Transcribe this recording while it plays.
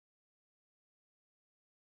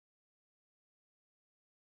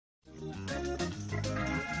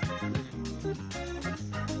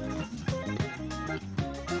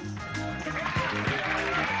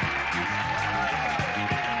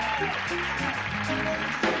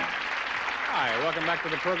Hi, welcome back to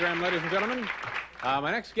the program, ladies and gentlemen. My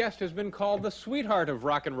next guest has been called the sweetheart of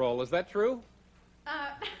rock and roll. Is that true?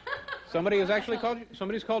 Somebody has actually called you?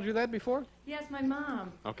 Somebody's called you that before? Yes, my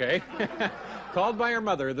mom. Okay. Called by her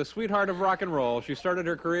mother, the sweetheart of rock and roll. She started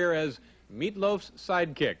her career as Meatloaf's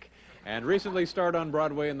sidekick and recently starred on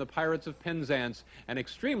Broadway in The Pirates of Penzance, an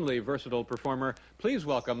extremely versatile performer. Please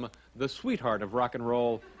welcome the sweetheart of rock and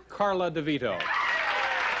roll, Karla DeVito.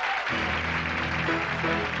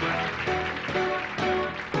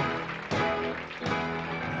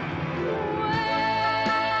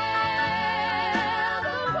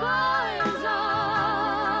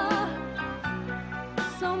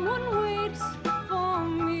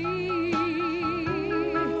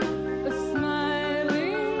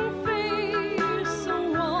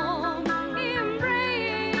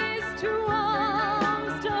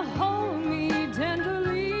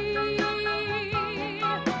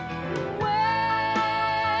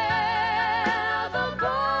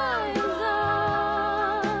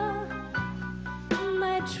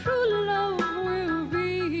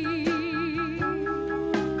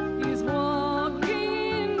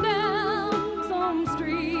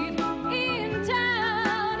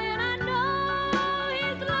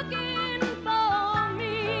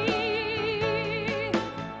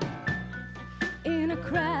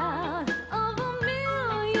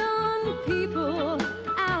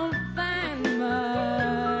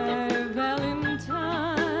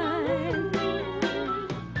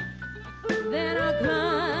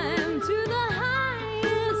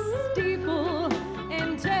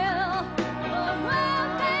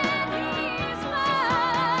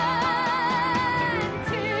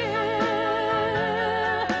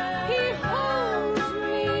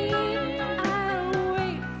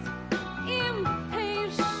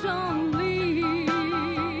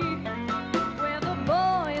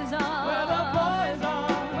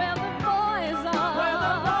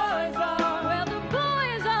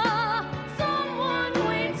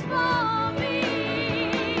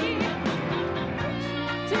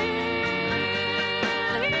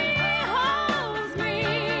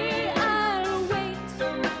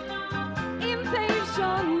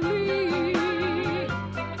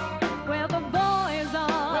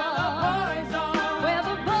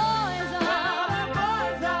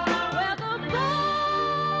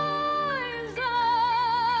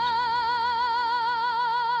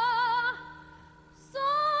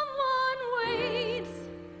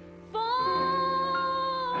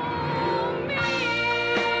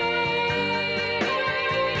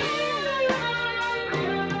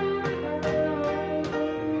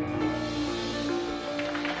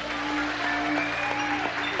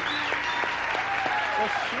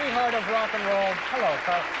 Sweetheart of rock and roll. Hello,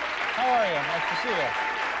 Carl. How are you? Nice to see you.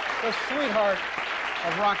 The sweetheart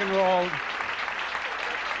of rock and roll.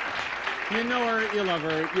 You know her, you love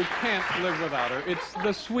her. You can't live without her. It's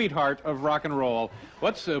the sweetheart of rock and roll.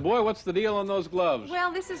 What's the deal on those gloves?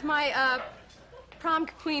 Well, this is my prom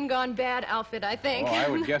queen gone bad outfit, I think. Oh, I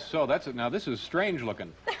would guess so. That's it. Now this is strange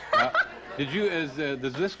looking.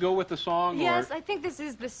 Does this go with the song? Yes, or? I think this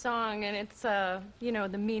is the song, and it's you know,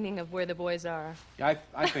 the meaning of where the boys are. I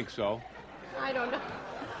think so. I don't know.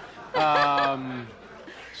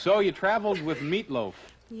 So you traveled with Meatloaf.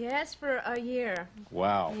 Yes, for a year.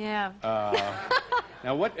 Wow. Yeah.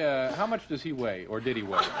 Now what? How much does he weigh, or did he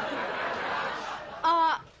weigh?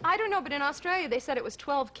 I don't know, but in Australia they said it was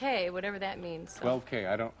 12K, whatever that means. So. 12K.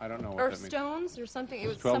 I don't know what or that means. stones or something. It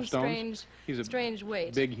was 12 some stones? strange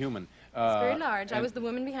weight. Big human. It's very large. I was the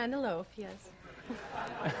woman behind the loaf. Yes.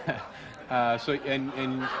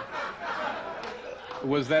 And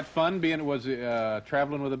was that fun?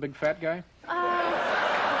 Traveling with a big fat guy?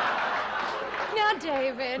 Now,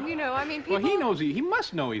 David, you know, I mean, people... Well, he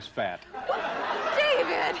must know he's fat.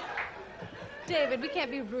 David, we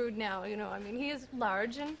can't be rude now, you know. I mean, he is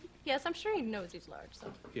large, and yes, I'm sure he knows he's large, so...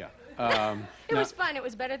 Yeah. It was fun. It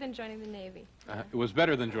was better than joining the Navy. It was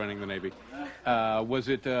better than joining the Navy. Was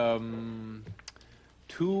it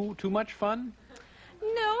too much fun?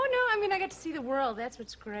 No. I mean, I got to see the world. That's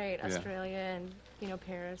what's great. Yeah. Australia and, you know,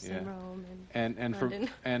 Paris and Rome and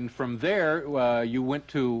London. From there, you went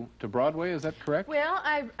to Broadway. Is that correct? Well,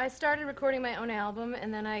 I started recording my own album,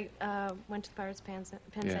 and then I went to the Pirates of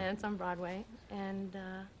Penzance on Broadway and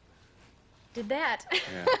did that.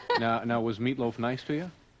 Yeah. Now, was Meatloaf nice to you?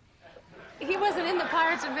 He wasn't in the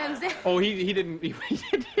Pirates of Penzance. Oh, he didn't.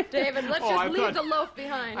 David, let's just leave the loaf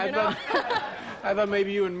behind. You know? I thought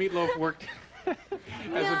maybe you and Meatloaf worked.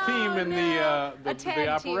 as a team in the a tag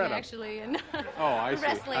operetta. team, actually. And Oh, I see.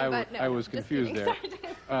 wrestling, but no, I was just confused kidding.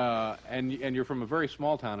 there. And you're from a very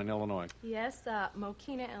small town in Illinois. Yes,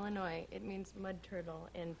 Mokina, Illinois. It means mud turtle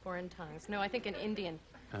in foreign tongues. No, I think in Indian,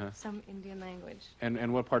 some Indian language.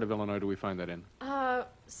 And what part of Illinois do we find that in?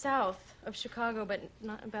 South of Chicago, but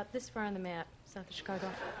not about this far on the map, south of Chicago.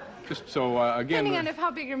 Just so, again... Depending on how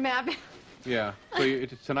big your map is. Yeah. So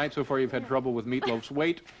tonight so far you've had trouble with Meatloaf's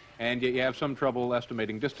weight, and yet you have some trouble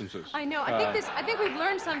estimating distances. I know. I think we've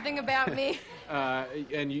learned something about me.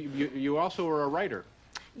 And you also are a writer.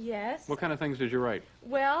 Yes. What kind of things did you write?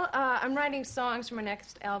 Well, I'm writing songs for my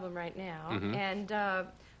next album right now, and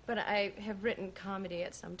but I have written comedy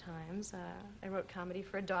at some times. I wrote comedy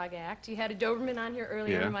for a dog act. You had a Doberman on here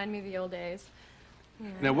earlier. Yeah. Remind me of the old days. Yeah.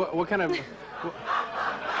 Now, what kind of...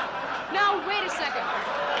 Now, wait a second.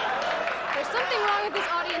 There's something wrong with this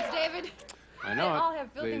audience, David. I know They all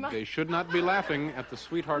have filthy minds. They should not be laughing at the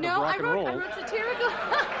sweetheart No, of rock and roll. I wrote satirical.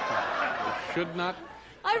 They should not...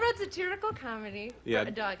 I wrote satirical comedy for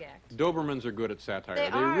a dog act. Dobermans are good at satire. They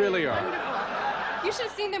are. really They're are. wonderful. You should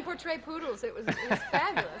have seen them portray poodles. It was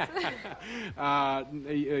fabulous.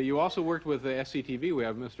 You also worked with SCTV. We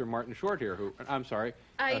have Mr. Martin Short here, who... I'm sorry,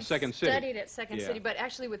 Second City. I studied at Second City, but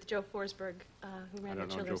actually with Jo Forsberg, who ran the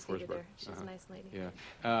children's theater there. She's a nice lady. Yeah.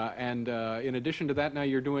 And in addition to that, now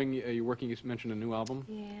you're working, you mentioned a new album.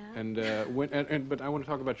 Yeah. And but I want to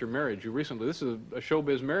talk about your marriage. You recently, this is a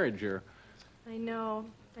showbiz marriage here. I know.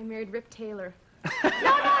 I married Rip Taylor. No, just,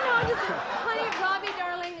 honey, Robbie,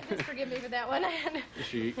 darling, just forgive me for that one.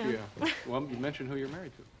 Yeah. Well, you mentioned who you're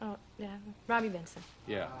married to. Oh, yeah, Robbie Benson.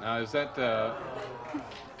 Yeah. Now, is that...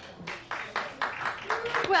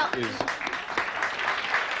 Well...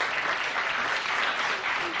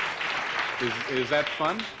 Is that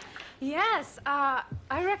fun? Yes, I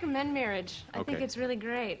recommend marriage. I think Okay. it's really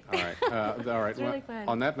great. All right. All right. It's really fun.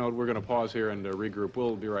 On that note, we're going to pause here and regroup.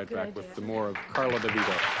 We'll be right Good back idea. with the more of Karla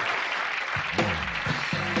DeVito.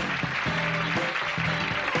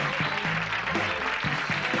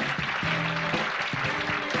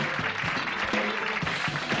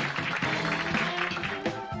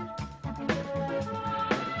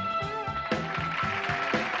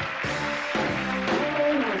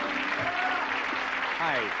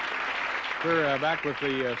 We're back with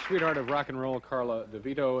the sweetheart of rock and roll, Karla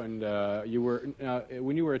DeVito, and you were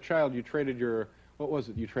when you were a child, you traded your, what was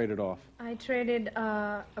it you traded off? I traded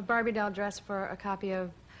a Barbie doll dress for a copy of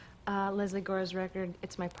Leslie Gore's record,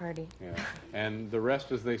 It's My Party. Yeah, and the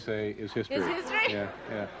rest, as they say, is history. Is history? Yeah.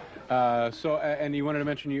 And you wanted to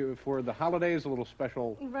mention you for the holidays, a little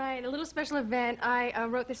special... Right, a little special event. I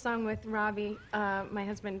wrote this song with Robbie, my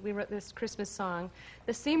husband. We wrote this Christmas song.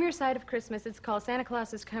 The senior side of Christmas, it's called Santa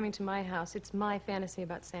Claus is Coming to My House. It's my fantasy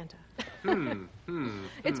about Santa.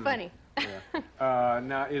 It's funny. Yeah.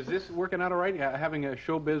 Now, is this working out all right, having a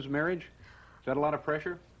showbiz marriage? Is that a lot of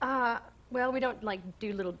pressure? Well, we don't, like,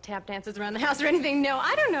 do little tap dances around the house or anything. No,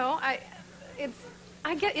 I don't know.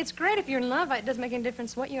 It's great if you're in love. It doesn't make any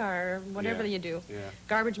difference what you are or whatever you do. Yeah.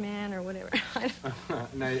 Garbage man or whatever.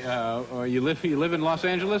 Now, you live in Los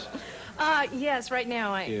Angeles? Yes, right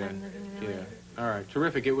now I'm living in LA. Yeah. All right,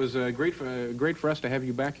 terrific. It was great for us to have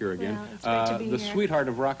you back here again. Well, it's great to be the here. Sweetheart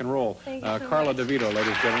of rock and roll, Thank you so Karla much. DeVito, ladies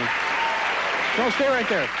and gentlemen. No, stay right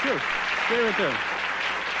there. Sure, stay right there.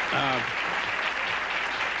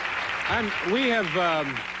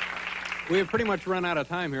 We have pretty much run out of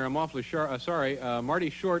time here. I'm awfully sorry. Marty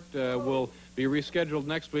Short will be rescheduled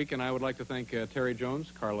next week, and I would like to thank Terry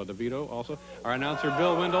Jones, Karla DeVito also, our announcer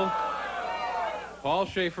Bill Windle, Paul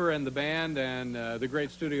Schaefer and the band, and the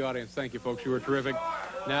great studio audience. Thank you, folks. You were terrific.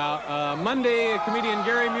 Now, Monday, comedian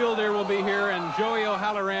Gary Mulder will be here, and Joey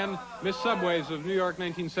O'Halloran, Miss Subways of New York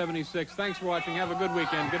 1976. Thanks for watching. Have a good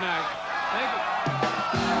weekend. Good night. Thank you.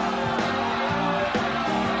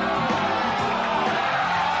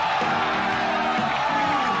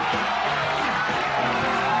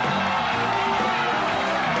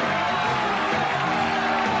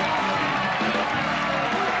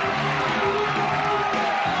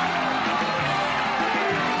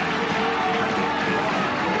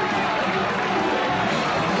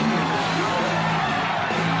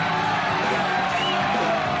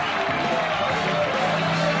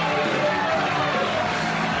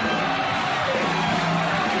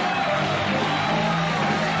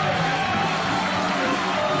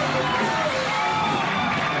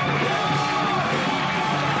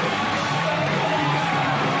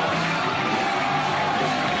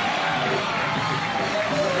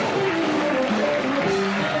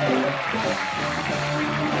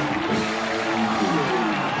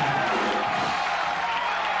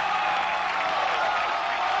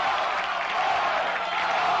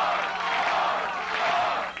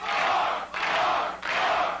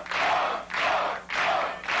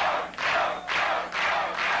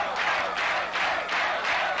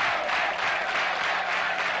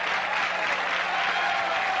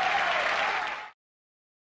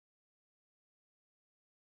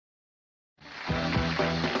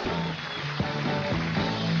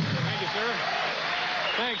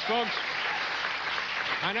 folks.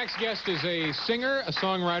 Our next guest is a singer, a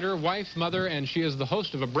songwriter, wife, mother, and she is the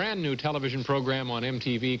host of a brand new television program on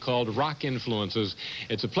MTV called Rock Influences.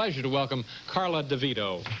 It's a pleasure to welcome Karla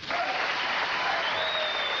DeVito.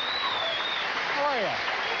 How are you?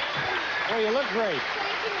 Oh, you look great.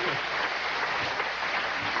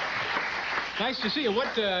 Nice to see you.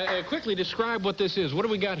 What? Quickly describe what this is. What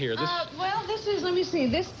do we got here? Well, this is, let me see.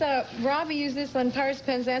 This, Robbie used this on Pirates of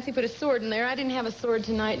Penzance. He put a sword in there. I didn't have a sword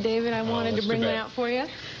tonight, David. I wanted to bring one out for you.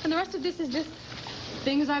 And the rest of this is just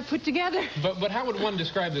things I've put together. But how would one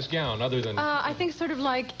describe this gown other than... I think sort of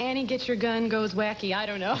like Annie Get Your Gun Goes Wacky. I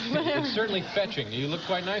don't know. It's certainly fetching. You look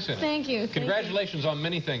quite nice in it. Thank you. Congratulations on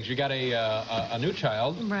many things. You got a new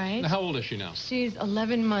child. Right. How old is she now? She's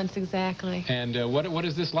 11 months exactly. And what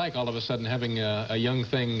is this like all of a sudden having a young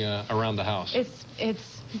thing around the house?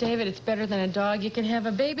 It's David, it's better than a dog. You can have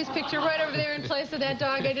a baby's picture right over there in place of that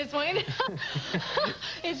dog I just went.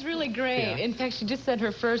 It's really great. Yeah. In fact, she just said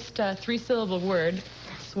her first three-syllable word,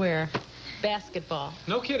 swear, basketball.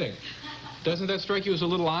 No kidding. Doesn't that strike you as a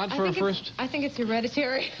little odd for a first? I think it's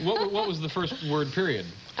hereditary. What was the first word, period?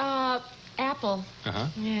 Apple. Uh-huh.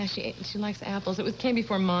 Yeah, she likes apples. It came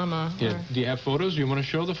before Mama. Yeah. Do you have photos? Do you want to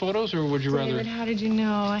show the photos, or would you rather... David, how did you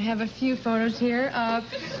know? I have a few photos here.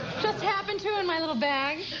 Just happened to in my little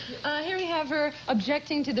bag. Here we have her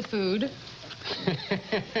objecting to the food.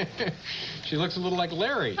 She looks a little like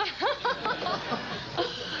Larry.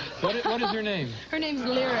 What is her name? Her name's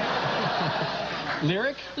Lyric.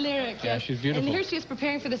 Lyric? Lyric, yes. Yeah, she's beautiful. And here she is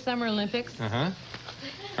preparing for the Summer Olympics. Uh-huh.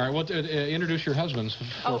 All right, well, introduce your husbands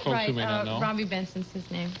for folks who may not know. Robbie Benson's his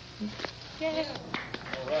name. Yay.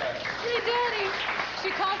 Hey, Daddy. She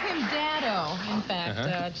calls him Dado, in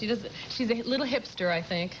fact. She's a little hipster, I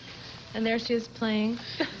think. And there she is playing.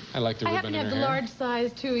 I like the ribbon in her hair. I happen to have the large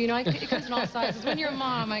size, too. You know, it comes in all sizes. When you're a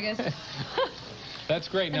mom, I guess. That's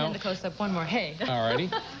great. And now, then the close-up. One more. Hey. All righty.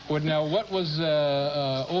 Well, now, what was,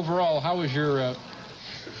 overall, how was your...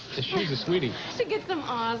 She's a sweetie. She gets some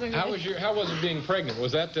awesome. How was it being pregnant?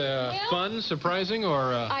 Was that fun, surprising,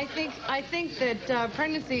 or? I think that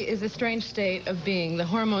pregnancy is a strange state of being. The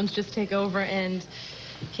hormones just take over, and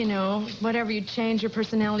you know, whatever, you change your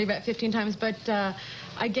personality about 15 times. But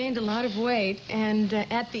I gained a lot of weight, and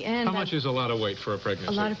at the end. How much is a lot of weight for a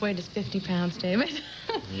pregnancy? A lot of weight is 50 pounds, David.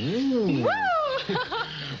 Ooh. Woo!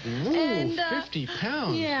 Ooh, and, 50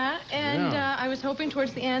 pounds. Yeah, and I was hoping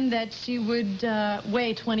towards the end that she would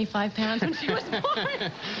weigh 25 pounds when she was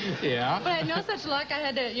born. Yeah. But I had no such luck. I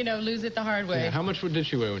had to, you know, lose it the hard way. Yeah. How much did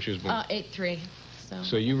she weigh when she was born? 8'3".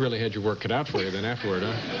 So you really had your work cut out for you then afterward,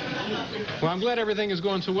 huh? Well, I'm glad everything is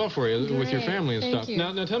going so well for you with your family and stuff. You.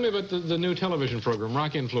 Now tell me about the new television program,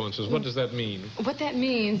 Rock Influences. What does that mean? What that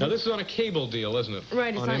means... Now, this is on a cable deal, isn't it?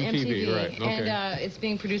 Right, it's on MTV. Right, okay. And it's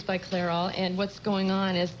being produced by Clairol. And what's going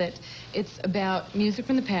on is that it's about music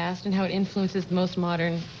from the past and how it influences the most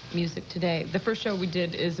modern music today. The first show we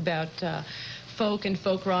did is about folk and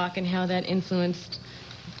folk rock and how that influenced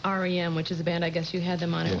R.E.M., which is a band, I guess you had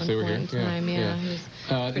them on at one point in time. Yeah. He was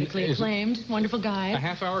critically acclaimed, wonderful guy. A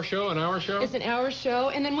half-hour show, an hour show? It's an hour show,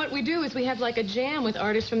 and then what we do is we have like a jam with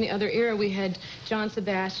artists from the other era. We had John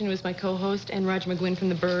Sebastian, who was my co-host, and Roger McGuinn from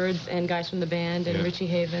the Byrds, and guys from the band, and Richie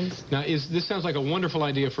Havens. Now, this sounds like a wonderful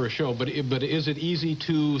idea for a show, but is it easy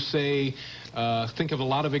to, say, think of a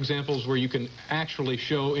lot of examples where you can actually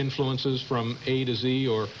show influences from A to Z,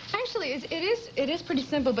 or... Actually, it is pretty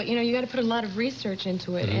simple, but, you know, you got to put a lot of research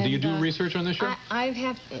into it. And do you do research on this show?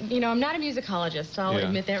 You know, I'm not a musicologist, I'll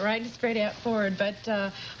admit that right straight out forward, but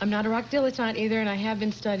I'm not a rock dilettante either, and I have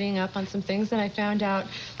been studying up on some things, and I found out,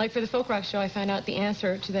 like for the folk rock show, I found out the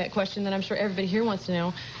answer to that question that I'm sure everybody here wants to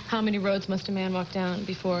know. How many roads must a man walk down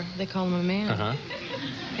before they call him a man? Uh-huh.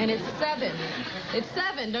 And it's 7. It's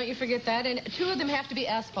 7, don't you forget that, and 2 of them have to be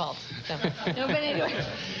asphalt. So, no, but anyway.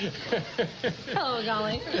 Hello,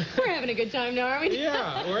 golly. We're having a good time now, aren't we?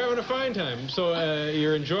 Yeah, we're having a fine time. So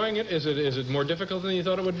you're enjoying it? Is it more difficult than you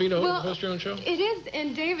thought it would be to host your own show? It is,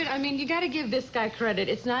 and David, I mean, you got to give this guy credit.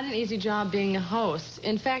 It's not an easy job being a host.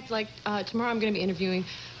 In fact, like tomorrow I'm going to be interviewing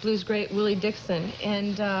blues great Willie Dixon,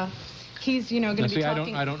 and he's, you know, going to be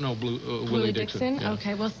talking... I don't know Willie Dixon. Yeah.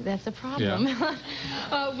 Okay, well, that's a problem.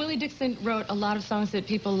 Yeah. Willie Dixon wrote a lot of songs that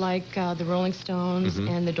people like the Rolling Stones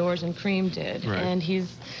and the Doors and Cream did, and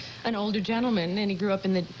he's an older gentleman, and he grew up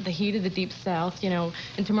in the heat of the Deep South, you know.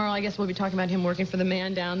 And tomorrow, I guess, we'll be talking about him working for the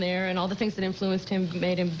man down there and all the things that influenced him,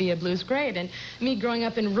 made him be a blues great. And me growing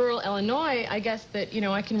up in rural Illinois, I guess that, you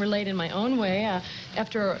know, I can relate in my own way.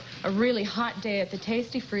 After a really hot day at the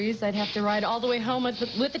Tasty Freeze, I'd have to ride all the way home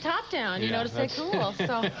with the top down, you know, to stay cool.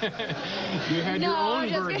 So you had your own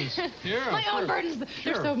burdens. My own burdens.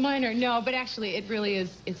 They're so minor. No, but actually, it really is.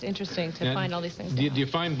 It's interesting to find all these things. Do you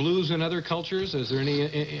find blues in other cultures? Is there any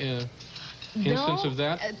instance of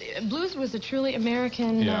that? Blues was a truly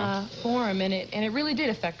American form, and it really did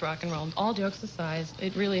affect rock and roll. All jokes aside,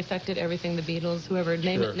 it really affected everything. The Beatles, whoever,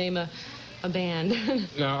 name a band.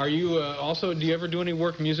 Now, are you also, do you ever do any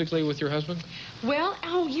work musically with your husband? Well,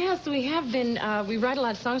 oh yes, we have been, we write a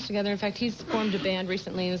lot of songs together. In fact, he's formed a band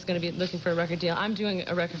recently and is going to be looking for a record deal. I'm doing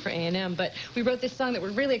a record for A&M, but we wrote this song that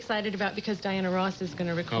we're really excited about because Diana Ross is going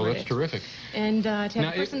to record it. Oh, that's terrific. And to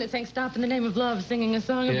have a person that sang Stop in the Name of Love singing a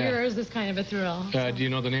song of yours is kind of a thrill. So. Do you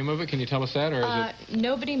know the name of it? Can you tell us that? Or is it...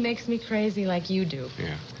 Nobody Makes Me Crazy Like You Do.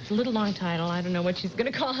 Yeah. It's a little long title. I don't know what she's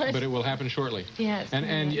going to call it. But it will happen shortly. Yes.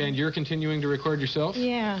 And you're continuing to record yourself?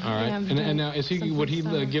 Yeah. All right. Yeah, and now, would he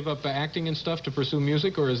give up acting and stuff to pursue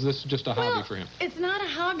music, or is this just a hobby for him? It's not a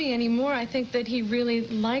hobby anymore. I think that he really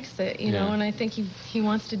likes it, you know, and I think he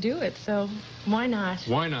wants to do it, so why not?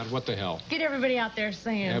 Why not? What the hell? Get everybody out there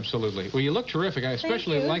singing. Absolutely. Well, you look terrific. I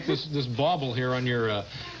especially like this bauble here on your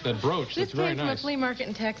that brooch. This That's very came from nice. a flea market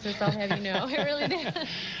in Texas, I'll have you know. It really did.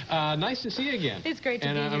 Nice to see you again. It's great to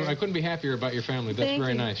be here. I couldn't be happier about your family. That's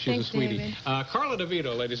very nice. She's a sweetie. Karla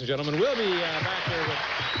DeVito, ladies and gentlemen. We'll be back here with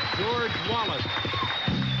George Wallace.